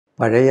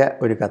പഴയ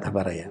ഒരു കഥ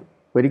പറയാം.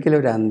 ഒരിക്കലും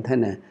ഒരു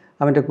അന്ധന്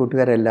അവൻ്റെ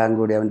കൂട്ടുകാരെല്ലാം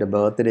കൂടി അവൻ്റെ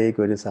ബർത്ത്ഡേക്ക്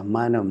ഒരു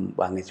സമ്മാനം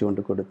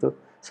വാങ്ങിച്ചുകൊണ്ട് കൊടുത്തു.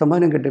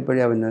 സമ്മാനം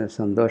കിട്ടിയപ്പോഴേ അവന്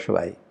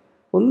സന്തോഷമായി.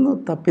 ഒന്ന്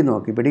തപ്പി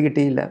നോക്കി,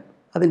 പിടികിട്ടിയില്ല.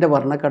 അതിൻ്റെ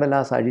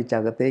വർണ്ണക്കടലാസ്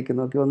അഴിച്ചകത്തേക്ക്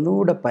നോക്കി,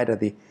 ഒന്നുകൂടെ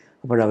പരതി.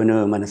 അപ്പോഴവന്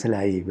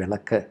മനസ്സിലായി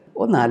വിളക്ക്.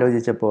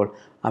 ഒന്നാലോചിച്ചപ്പോൾ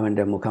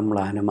അവൻ്റെ മുഖം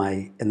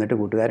മ്ലാനമായി. എന്നിട്ട്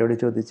കൂട്ടുകാരോട്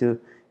ചോദിച്ചു,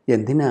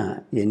 എന്തിനാ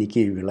എനിക്ക്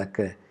ഈ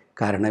വിളക്ക്?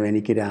 കാരണം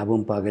എനിക്ക്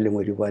രാവും പകലും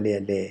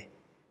ഒരുപോലെയല്ലേ?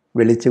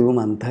 വെളിച്ചവും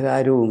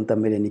അന്ധകാരവും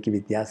തമ്മിൽ എനിക്ക്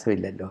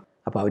വ്യത്യാസമില്ലല്ലോ.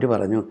 അപ്പോൾ അവർ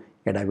പറഞ്ഞു,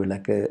 എടാ,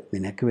 വിളക്ക്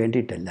നിനക്ക്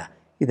വേണ്ടിയിട്ടല്ല,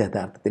 ഇത്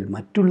യഥാർത്ഥത്തിൽ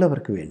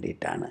മറ്റുള്ളവർക്ക്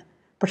വേണ്ടിയിട്ടാണ്.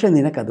 പക്ഷേ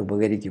നിനക്കത്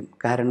ഉപകരിക്കും.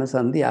 കാരണം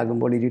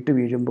സന്ധ്യയാകുമ്പോൾ, ഇരുട്ട്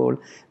വീഴുമ്പോൾ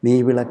നീ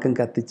വിളക്കം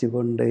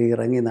കത്തിച്ചുകൊണ്ട്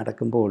ഇറങ്ങി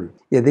നടക്കുമ്പോൾ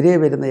എതിരെ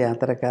വരുന്ന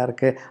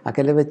യാത്രക്കാർക്ക്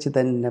അകലെ വെച്ച്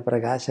തന്നെ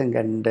പ്രകാശം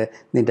കണ്ട്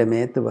നിൻ്റെ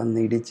മേത്ത് വന്ന്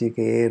ഇടിച്ച്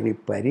കയറി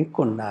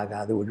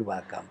പരിക്കുണ്ടാകാതെ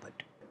ഒഴിവാക്കാൻ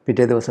പറ്റും.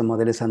 പിറ്റേ ദിവസം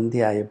മുതൽ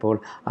സന്ധ്യയായപ്പോൾ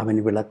അവൻ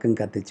വിളക്കും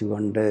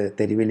കത്തിച്ചുകൊണ്ട്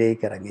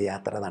തെരുവിലേക്ക് ഇറങ്ങി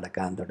യാത്ര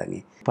നടക്കാൻ തുടങ്ങി.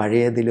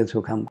 പഴയതിലും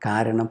സുഖം.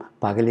 കാരണം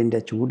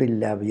പകലിൻ്റെ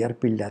ചൂടില്ല,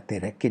 വിയർപ്പില്ല,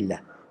 തിരക്കില്ല.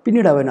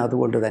 പിന്നീട് അവൻ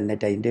അതുകൊണ്ട് തന്നെ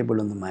ടൈം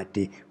ടേബിളൊന്ന്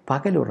മാറ്റി.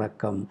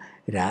 പകലുറക്കം,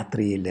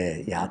 രാത്രിയിൽ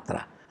യാത്ര.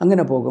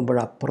 അങ്ങനെ പോകുമ്പോൾ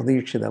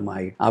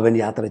അപ്രതീക്ഷിതമായി അവൻ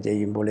യാത്ര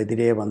ചെയ്യുമ്പോൾ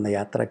എതിരെ വന്ന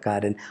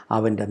യാത്രക്കാരൻ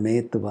അവൻ്റെ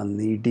മേത്ത്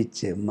വന്ന്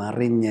ഇടിച്ച്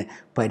മറിഞ്ഞ്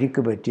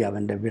പരിക്ക് പറ്റി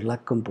അവൻ്റെ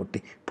വിളക്കും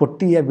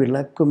പൊട്ടിയ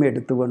വിളക്കും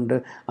എടുത്തുകൊണ്ട്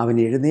അവൻ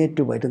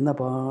എഴുന്നേറ്റ് വരുന്ന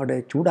പാടെ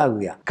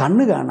ചൂടാകുക.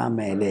 കണ്ണ് കാണാൻ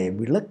മേലെ,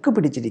 വിളക്ക്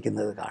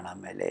പിടിച്ചിരിക്കുന്നത് കാണാൻ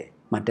മേലെ.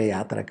 മറ്റേ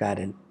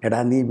യാത്രക്കാരൻ,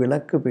 എടാ, നീ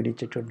വിളക്ക്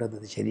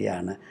പിടിച്ചിട്ടുണ്ടെന്നത്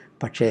ശരിയാണ്,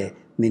 പക്ഷേ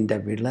നിൻ്റെ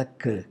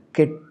വിളക്ക്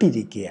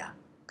കെട്ടിരിക്കുക,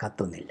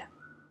 കത്തുന്നില്ല.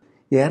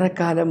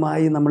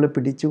 ഏറെക്കാലമായി നമ്മൾ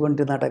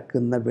പിടിച്ചുകൊണ്ട്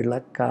നടക്കുന്ന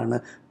വിളക്കാണ്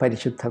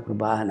പരിശുദ്ധ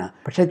കുർബാന.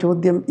 പക്ഷേ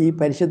ചോദ്യം, ഈ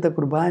പരിശുദ്ധ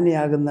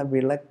കുർബാനയാകുന്ന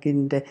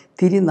വിളക്കിൻ്റെ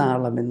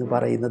തിരിനാളം എന്ന്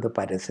പറയുന്നത്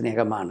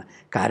പരസ്നേഹമാണ്.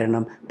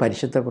 കാരണം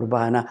പരിശുദ്ധ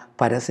കുർബാന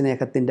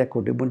പരസ്നേഹത്തിൻ്റെ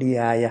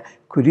കൊടുമുടിയായ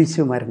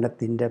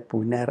കുരിശുമരണത്തിൻ്റെ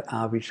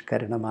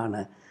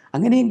ആവിഷ്കരണമാണ്.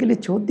 അങ്ങനെയെങ്കിൽ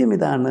ചോദ്യം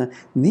ഇതാണ്,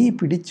 നീ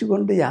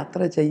പിടിച്ചുകൊണ്ട്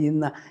യാത്ര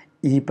ചെയ്യുന്ന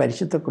ഈ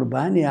പരിശുദ്ധ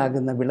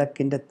കുർബാനയാകുന്ന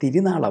വിളക്കിൻ്റെ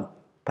തിരിനാളം,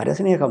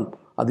 പരസ്നേഹം,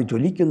 അത്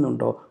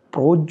ജ്വലിക്കുന്നുണ്ടോ,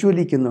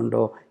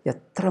 പ്രോജ്വലിക്കുന്നുണ്ടോ?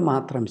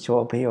 എത്രമാത്രം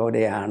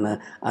ശോഭയോടെയാണ്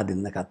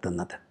അതിന്ന്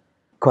കത്തുന്നത്.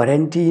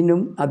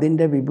 ക്വാറന്റീനും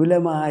അതിൻ്റെ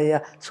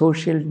വിപുലമായ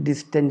സോഷ്യൽ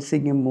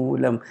ഡിസ്റ്റൻസിങ്ങും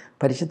മൂലം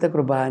പരിശുദ്ധ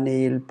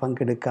കുർബാനയിൽ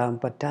പങ്കെടുക്കാൻ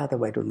പറ്റാതെ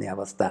വരുന്ന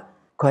അവസ്ഥ.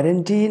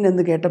 ക്വാറന്റീൻ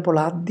എന്ന് കേട്ടപ്പോൾ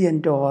ആദ്യം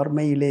എൻ്റെ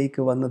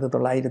ഓർമ്മയിലേക്ക് വന്നത്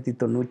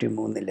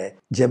 1993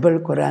 ജബൽ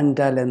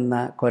കൊരാൻഡൽ എന്ന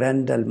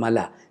കൊരാൻഡൽ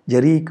മല,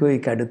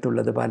 ജെറീക്കോയ്ക്ക്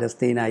അടുത്തുള്ളത്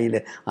പലസ്തീനായിൽ.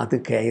 അത്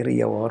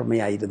കയറിയ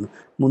ഓർമ്മയായിരുന്നു.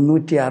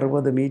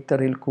 360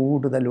 മീറ്ററിൽ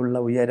കൂടുതലുള്ള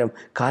ഉയരം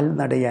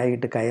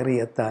കാൽനടയായിട്ട്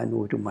കയറിയെത്താൻ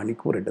 1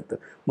 മണിക്കൂർ എടുത്തു.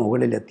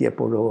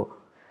 മുകളിലെത്തിയപ്പോഴോ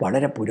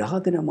വളരെ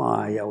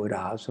പുരാതനമായ ഒരു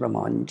ആശ്രമം,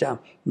 5ാം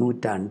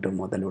നൂറ്റാണ്ട്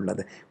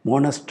മുതലുള്ളത്,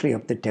 മോണസ്ട്രി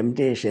ഓഫ് ദി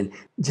ടെംപ്റ്റേഷൻ,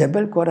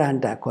 ജബൽ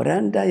കൊരാൻഡ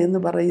എന്ന്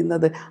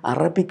പറയുന്നത്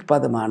അറബിക്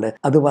പദമാണ്.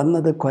 അത്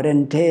വന്നത്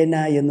ക്വാറന്റൈന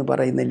എന്ന്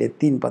പറയുന്ന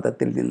ലത്തീൻ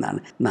പദത്തിൽ നിന്നാണ്.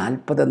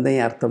 40 എന്നേ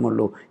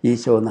അർത്ഥമുള്ളൂ.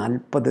 ഈശോ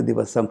 40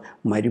 ദിവസം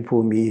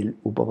മരുഭൂമിയിൽ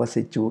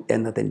ഉപവസിച്ചു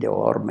എന്നതിൻ്റെ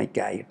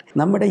ഓർമ്മയ്ക്കായിട്ട്.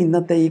 നമ്മുടെ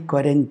ഇന്നത്തെ ഈ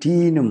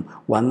ക്വാറന്റീനും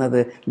വന്നത്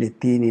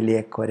ലത്തീനിലെ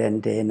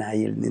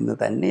ക്വാറന്റൈനയിൽ നിന്ന്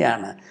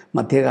തന്നെയാണ്.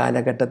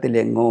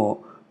 മധ്യകാലഘട്ടത്തിലെങ്ങോ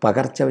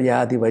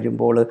പകർച്ചവ്യാധി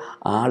വരുമ്പോൾ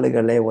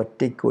ആളുകളെ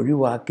ഒറ്റയ്ക്ക്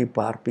ഒഴിവാക്കി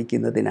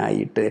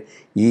പാർപ്പിക്കുന്നതിനായിട്ട്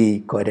ഈ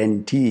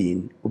ക്വാറന്റീൻ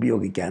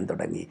ഉപയോഗിക്കാൻ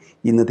തുടങ്ങി.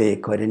 ഇന്നത്തെ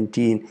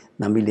ക്വാറന്റീൻ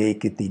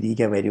നമ്മിലേക്ക്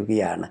തിരികെ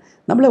വരികയാണ്.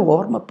 നമ്മളെ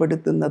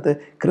ഓർമ്മപ്പെടുത്തുന്നത്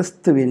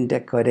ക്രിസ്തുവിൻ്റെ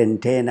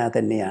ക്വാറന്റൈന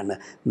തന്നെയാണ്.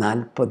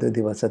 40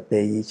 ദിവസത്തെ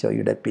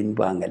ഈശോയുടെ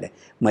പിൻവാങ്ങൽ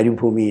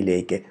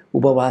മരുഭൂമിയിലേക്ക്,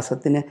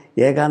 ഉപവാസത്തിന്,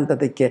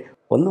 ഏകാന്തതയ്ക്ക്.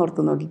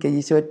 ഒന്നോർത്ത് നോക്കിക്കുക,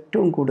 ഈശോ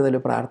ഏറ്റവും കൂടുതൽ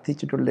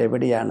പ്രാർത്ഥിച്ചിട്ടുള്ളത്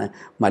എവിടെയാണ്?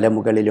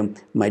 മലമുകളിലും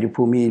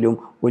മരുഭൂമിയിലും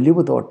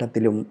ഒലിവ്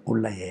തോട്ടത്തിലും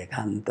ഉള്ള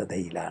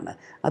ഏകാന്തതയിലാണ്.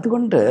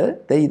 അതുകൊണ്ട്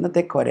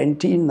ഇന്നത്തെ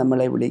ക്വാറന്റീൻ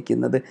നമ്മളെ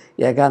വിളിക്കുന്നത്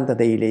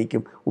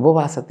ഏകാന്തതയിലേക്കും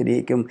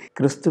ഉപവാസത്തിലേക്കും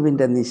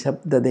ക്രിസ്തുവിൻ്റെ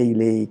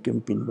നിശബ്ദതയിലേക്കും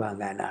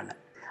പിൻവാങ്ങാനാണ്.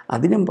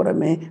 അതിനും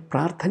പുറമെ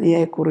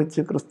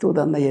പ്രാർത്ഥനയെക്കുറിച്ച് ക്രിസ്തു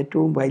തന്ന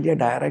ഏറ്റവും വലിയ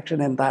ഡയറക്ഷൻ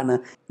എന്താണ്?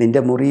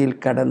 നിൻ്റെ മുറിയിൽ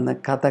കടന്ന്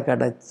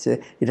കതകടച്ച്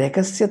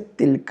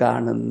രഹസ്യത്തിൽ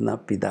കാണുന്ന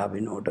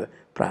പിതാവിനോട്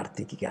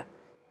പ്രാർത്ഥിക്കുക.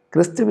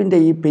 ക്രിസ്തുവിൻ്റെ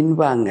ഈ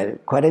പിൻവാങ്ങൽ,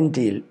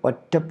 ക്വാറന്റീൻ,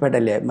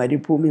 ഒറ്റപ്പെടൽ,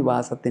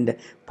 മരുഭൂമിവാസത്തിൻ്റെ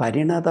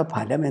പരിണത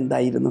ഫലം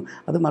എന്തായിരുന്നു?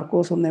 അത്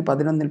മർക്കോസ്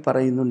 1:11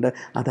 പറയുന്നുണ്ട്.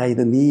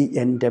 അതായത്, നീ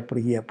എൻ്റെ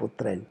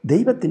പ്രിയപുത്രൻ,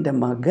 ദൈവത്തിൻ്റെ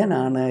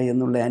മകനാണ്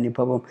എന്നുള്ള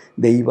അനുഭവം,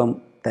 ദൈവം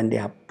തൻ്റെ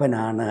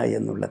അപ്പനാണ്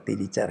എന്നുള്ള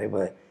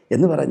തിരിച്ചറിവ്.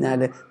 എന്ന്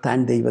പറഞ്ഞാൽ താൻ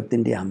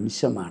ദൈവത്തിൻ്റെ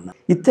അംശമാണ്.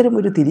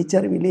 ഇത്തരമൊരു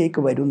തിരിച്ചറിവിലേക്ക്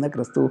വരുന്ന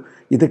ക്രിസ്തു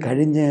ഇത്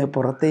കഴിഞ്ഞ്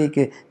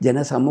പുറത്തേക്ക്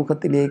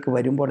ജനസമൂഹത്തിലേക്ക്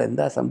വരുമ്പോൾ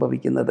എന്താ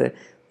സംഭവിക്കുന്നത്?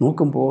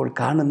 നോക്കുമ്പോൾ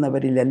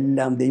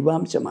കാണുന്നവരിലെല്ലാം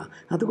ദൈവാംശമാണ്.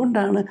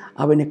 അതുകൊണ്ടാണ്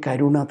അവന്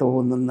കരുണ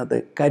തോന്നുന്നത്.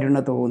 കരുണ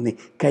തോന്നി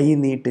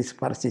കൈനീട്ടി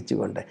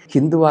സ്പർശിച്ചുകൊണ്ട്.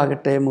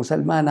 ഹിന്ദുവാകട്ടെ,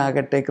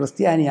 മുസൽമാനാകട്ടെ,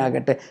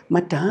 ക്രിസ്ത്യാനിയാകട്ടെ,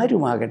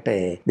 മറ്റാരുമാകട്ടെ,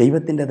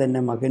 ദൈവത്തിൻ്റെ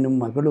തന്നെ മകനും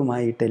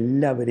മകളുമായിട്ട്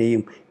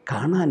എല്ലാവരെയും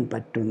കാണാൻ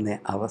പറ്റുന്ന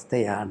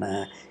അവസ്ഥയാണ്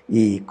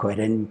ഈ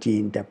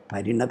ക്വാറന്റീൻ്റെ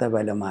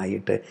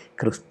പരിണതഫലമായിട്ട്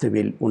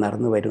ക്രിസ്തുവിൽ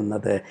ഉണർന്നു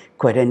വരുന്നത്.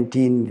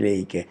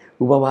 ക്വാറന്റീനിലേക്ക്,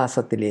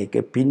 ഉപവാസത്തിലേക്ക്,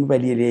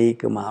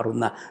 പിൻവലിയിലേക്ക്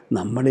മാറുന്ന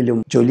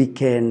നമ്മളിലും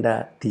ജ്വലിക്കേണ്ട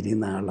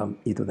തിരുനാളം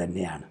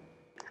ഇതുതന്നെയാണ്.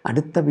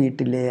 അടുത്ത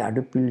വീട്ടിലെ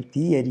അടുപ്പിൽ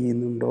തീ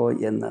എരിയുന്നുണ്ടോ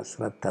എന്ന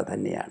ശ്രദ്ധ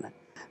തന്നെയാണ്.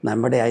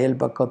 നമ്മുടെ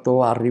അയൽപക്കത്തോ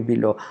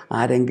അറിവിലോ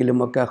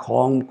ആരെങ്കിലുമൊക്കെ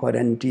ഹോം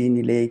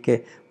ക്വാറന്റീനിലേക്ക്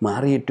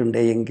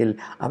മാറിയിട്ടുണ്ടെങ്കിൽ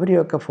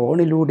അവരെയൊക്കെ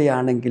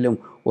ഫോണിലൂടെയാണെങ്കിലും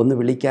ഒന്ന്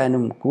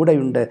വിളിക്കാനും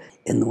കൂടെയുണ്ട്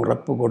എന്ന്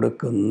ഉറപ്പ്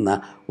കൊടുക്കുന്ന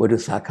ഒരു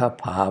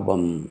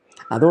സഹഭാവം.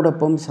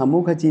 അതോടൊപ്പം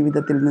സമൂഹ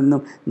ജീവിതത്തിൽ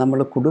നിന്നും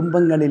നമ്മൾ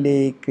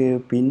കുടുംബങ്ങളിലേക്ക്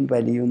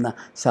പിൻവലിയുന്ന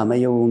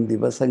സമയവും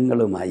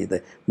ദിവസങ്ങളുമായത്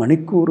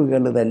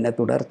മണിക്കൂറുകൾ തന്നെ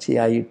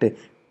തുടർച്ചയായിട്ട്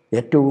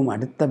ഏറ്റവും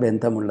അടുത്ത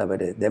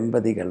ബന്ധമുള്ളവർ,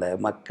 ദമ്പതികൾ,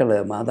 മക്കൾ,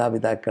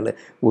 മാതാപിതാക്കൾ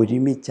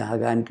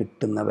ഒരുമിച്ചാകാൻ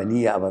കിട്ടുന്ന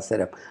വലിയ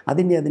അവസരം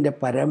അതിൻ്റെ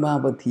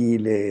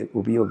പരമാവധിയിൽ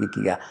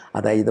ഉപയോഗിക്കുക.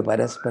 അതായത്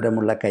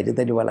പരസ്പരമുള്ള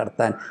കരുതൽ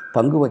വളർത്താൻ,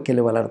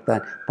 പങ്കുവയ്ക്കൽ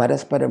വളർത്താൻ,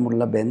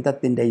 പരസ്പരമുള്ള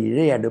ബന്ധത്തിൻ്റെ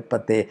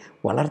ഇഴയടുപ്പത്തെ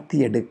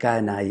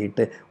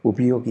വളർത്തിയെടുക്കാനായിട്ട്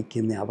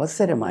ഉപയോഗിക്കുന്ന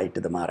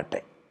അവസരമായിട്ടിത്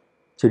മാറട്ടെ.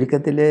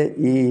 ചുരുക്കത്തിൽ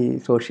ഈ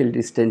സോഷ്യൽ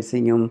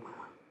ഡിസ്റ്റൻസിങ്ങും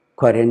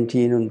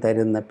ക്വാറന്റീനും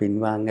തരുന്ന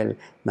പിൻവാങ്ങൽ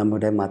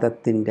നമ്മുടെ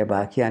മതത്തിൻ്റെ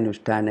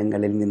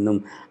ബാഹ്യാനുഷ്ഠാനങ്ങളിൽ നിന്നും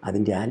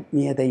അതിൻ്റെ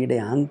ആത്മീയതയുടെ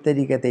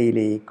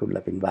ആന്തരികതയിലേക്കുള്ള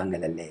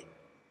പിൻവാങ്ങലല്ലേ?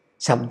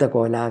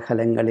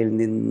 ശബ്ദകോലാഹലങ്ങളിൽ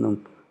നിന്നും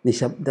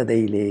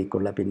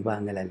നിശബ്ദതയിലേക്കുള്ള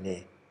പിൻവാങ്ങലല്ലേ?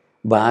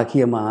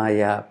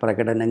 ബാഹ്യമായ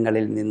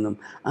പ്രകടനങ്ങളിൽ നിന്നും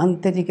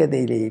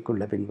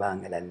ആന്തരികതയിലേക്കുള്ള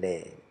പിൻവാങ്ങലല്ലേ?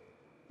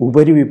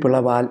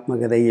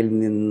 ഉപരിവിപ്ലവാത്മകതയിൽ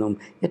നിന്നും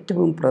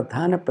ഏറ്റവും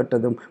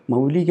പ്രധാനപ്പെട്ടതും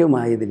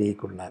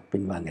മൗലികമായതിലേക്കുള്ള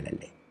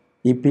പിൻവാങ്ങലല്ലേ?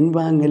 ഈ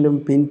പിൻവാങ്ങലും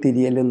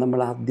പിൻതിരിയലും നമ്മൾ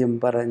ആദ്യം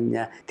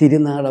പറഞ്ഞ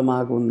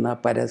തിരുനാളമാകുന്ന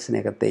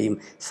പരസ്നേഹത്തെയും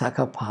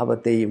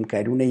സഹഭാവത്തെയും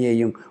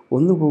കരുണയെയും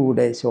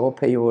ഒന്നുകൂടെ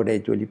ശോഭയോടെ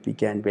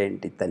ജ്വലിപ്പിക്കാൻ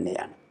വേണ്ടി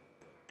തന്നെയാണ്.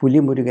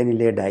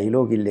 പുലിമുരുകനിലെ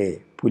ഡയലോഗിലെ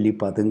പുലി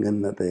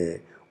പതുങ്ങുന്നത്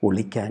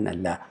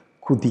ഒളിക്കാനല്ല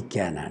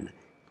കുതിക്കാനാണ്.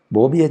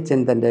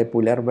 ബോബിയച്ചൻ തൻ്റെ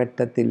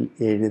പുലർവട്ടത്തിൽ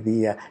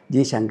എഴുതിയ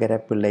ജി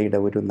ശങ്കരപ്പിള്ളയുടെ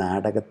ഒരു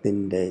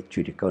നാടകത്തിൻ്റെ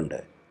ചുരുക്കമുണ്ട്.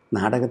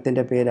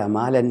 നാടകത്തിൻ്റെ പേര്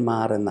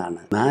അമാലന്മാർ എന്നാണ്.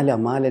 4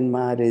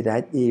 അമാലന്മാർ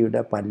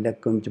രാജ്ഞിയുടെ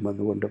പല്ലക്കും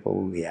ചുമന്നുകൊണ്ട്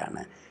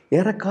പോവുകയാണ്.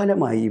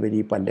 ഏറെക്കാലമായി ഇവർ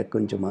ഈ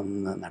പല്ലക്കും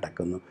ചുമന്ന്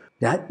നടക്കുന്നു.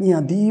 രാജ്ഞി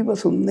അതീവ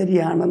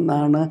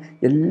സുന്ദരിയാണെന്നാണ്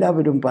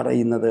എല്ലാവരും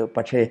പറയുന്നത്.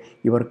 പക്ഷേ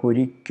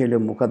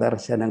ഇവർക്കൊരിക്കലും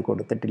മുഖദർശനം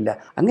കൊടുത്തിട്ടില്ല.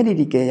 അങ്ങനെ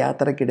ഇരിക്കെ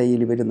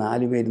യാത്രക്കിടയിൽ ഇവർ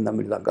 4 പേരും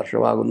തമ്മിൽ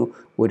സംഘർഷമാകുന്നു.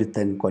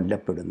 ഒരുത്തൻ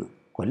കൊല്ലപ്പെടുന്നു.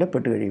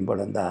 കൊല്ലപ്പെട്ട് കഴിയുമ്പോൾ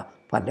എന്താ,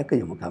 പല്ലക്ക്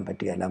ചുമക്കാൻ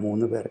പറ്റുകയില്ല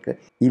 3 പേർക്ക്.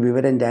 ഈ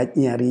വിവരം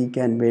രാജ്ഞിയെ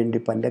അറിയിക്കാൻ വേണ്ടി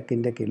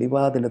പല്ലക്കിൻ്റെ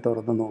കിളിവാതിൽ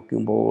തുറന്ന്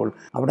നോക്കുമ്പോൾ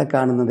അവിടെ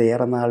കാണുന്നത്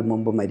ഏറെ നാൾ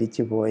മുമ്പ്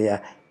മരിച്ചുപോയ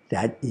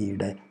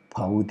രാജ്ഞിയുടെ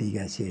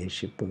ഭൗതിക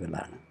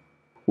ശേഷിപ്പുകളാണ്.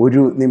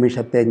 ഒരു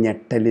നിമിഷത്തെ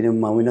ഞെട്ടലിനും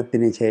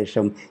മൗനത്തിനും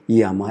ശേഷം ഈ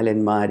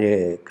അമാലന്മാർ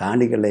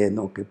കാണികളെ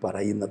നോക്കി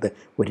പറയുന്നത്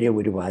ഒരേ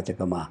ഒരു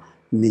വാചകമാണ്: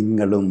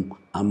 നിങ്ങളും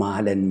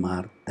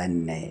അമാലന്മാർ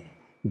തന്നെ.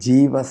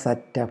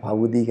 ജീവസറ്റ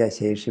ഭൗതിക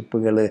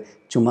ശേഷിപ്പുകൾ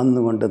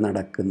ചുമന്നുകൊണ്ട്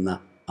നടക്കുന്ന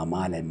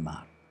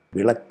അമാലന്മാർ.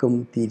 വിളക്കും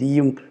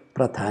തിരിയും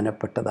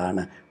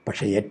പ്രധാനപ്പെട്ടതാണ്,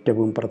 പക്ഷേ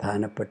ഏറ്റവും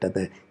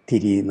പ്രധാനപ്പെട്ടത്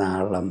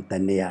തിരിനാളം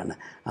തന്നെയാണ്.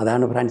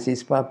 അതാണ്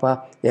ഫ്രാൻസിസ് പാപ്പ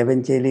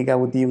എവഞ്ചേലി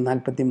ഗൗദിയം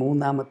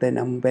 43-ാമത്തെ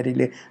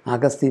നമ്പരിൽ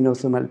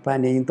അഗസ്തീനോസ്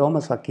മൽപ്പാനെയും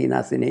തോമസ്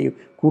അക്വീനാസിനെയും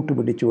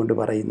കൂട്ടുപിടിച്ചുകൊണ്ട്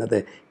പറയുന്നത്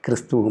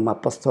ക്രിസ്തുവും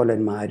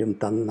അപ്പസ്തോലന്മാരും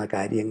തന്ന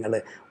കാര്യങ്ങൾ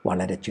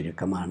വളരെ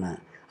ചുരുക്കമാണ്.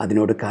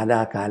 അതിനോട്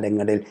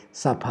കാലാകാലങ്ങളിൽ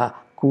സഭ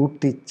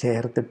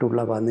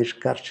കൂട്ടിച്ചേർത്തിട്ടുള്ളവ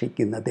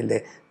നിഷ്കർഷിക്കുന്നതിൽ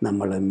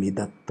നമ്മൾ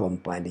മിതത്വം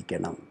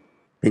പാലിക്കണം.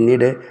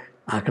 പിന്നീട്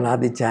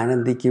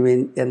ആഹ്ലാദിച്ചാനന്ദിക്കുവിൻ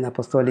എന്ന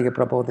അപ്പസ്തോലിക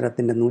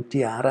പ്രബോധനത്തിൻ്റെ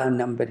 106-ാം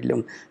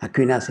നമ്പരിലും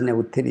അക്വീനാസിനെ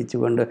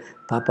ഉദ്ധരിച്ചുകൊണ്ട്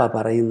പാപ്പ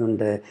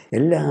പറയുന്നുണ്ട്,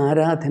 എല്ലാ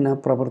ആരാധനാ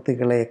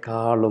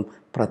പ്രവൃത്തികളെക്കാളും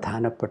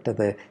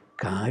പ്രധാനപ്പെട്ടത്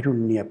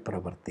കാരുണ്യ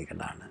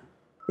പ്രവൃത്തികളാണ്.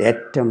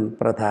 ഏറ്റവും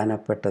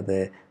പ്രധാനപ്പെട്ടത്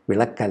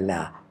വിളക്കല്ല,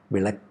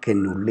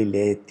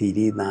 വിളക്കിനുള്ളിലെ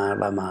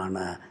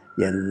തിരിനാളമാണ്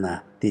എന്ന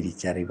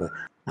തിരിച്ചറിവ്.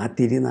 ആ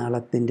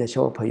തിരുനാളത്തിൻ്റെ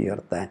ശോഭ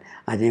ഉയർത്താൻ,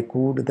 അതിനെ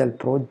കൂടുതൽ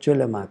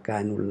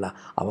പ്രോജ്വലമാക്കാനുള്ള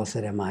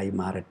അവസരമായി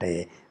മാറട്ടെ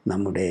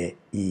നമ്മുടെ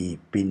ഈ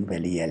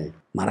പിൻവലിയൽ.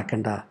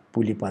 മറക്കണ്ട,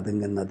 പുലി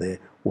പതുങ്ങുന്നത്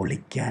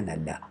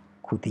ഒളിക്കാനല്ല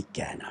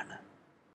കുതിക്കാനാണ്.